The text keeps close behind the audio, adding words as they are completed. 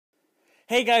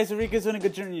Hey guys, Enrique Zuniga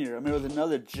Jr. I'm here with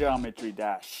another Geometry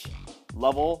Dash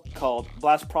level called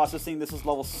Blast Processing. This is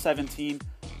level 17.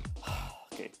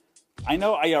 Okay, I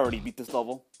know I already beat this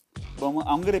level, but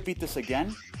I'm gonna beat this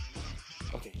again.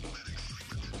 Okay.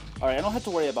 Alright, I don't have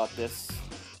to worry about this,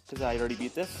 because I already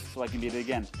beat this, so I can beat it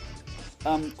again.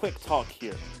 Quick talk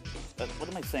here. What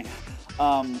am I saying?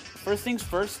 First things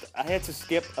first, I had to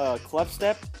skip Club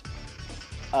Step.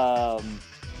 Club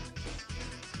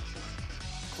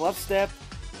Step.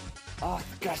 Oh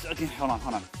gosh, okay, hold on.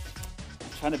 I'm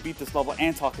trying to beat this level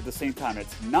and talk at the same time.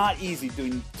 It's not easy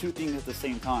doing two things at the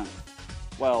same time.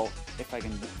 Well, if I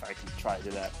can try to do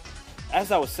that.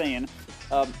 As I was saying,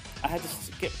 I had to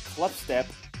skip Club Step,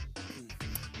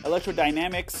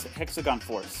 Electrodynamics, Hexagon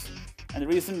Force. And the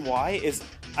reason why is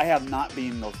I have not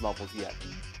beaten those levels yet.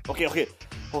 Okay.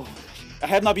 Oh, I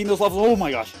have not beaten those levels. Oh my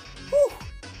gosh. Whew.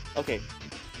 Okay.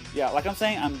 Yeah, like I'm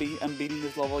saying, I'm beating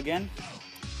this level again.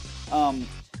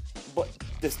 But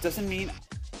this doesn't mean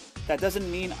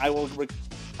I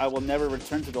will never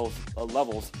return to those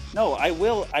levels. No, I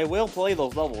will play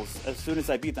those levels as soon as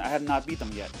I beat them. I have not beat them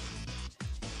yet.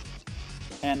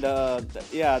 And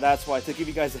yeah, that's why, to give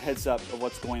you guys a heads up of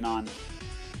what's going on.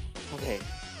 Okay,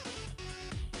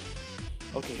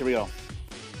 here we go.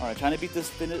 Alright, trying to beat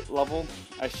this level.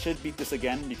 I should beat this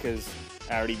again because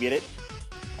I already beat it.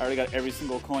 I already got every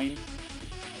single coin.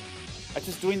 I'm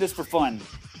just doing this for fun.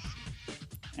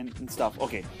 And stuff.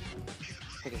 Okay.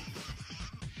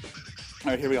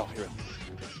 Alright, here we go.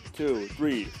 2,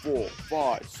 3, 4,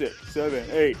 5, 6, 7,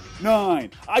 8,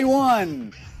 9. I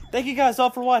won! Thank you guys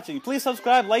all for watching. Please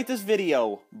subscribe, like this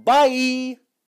video. Bye!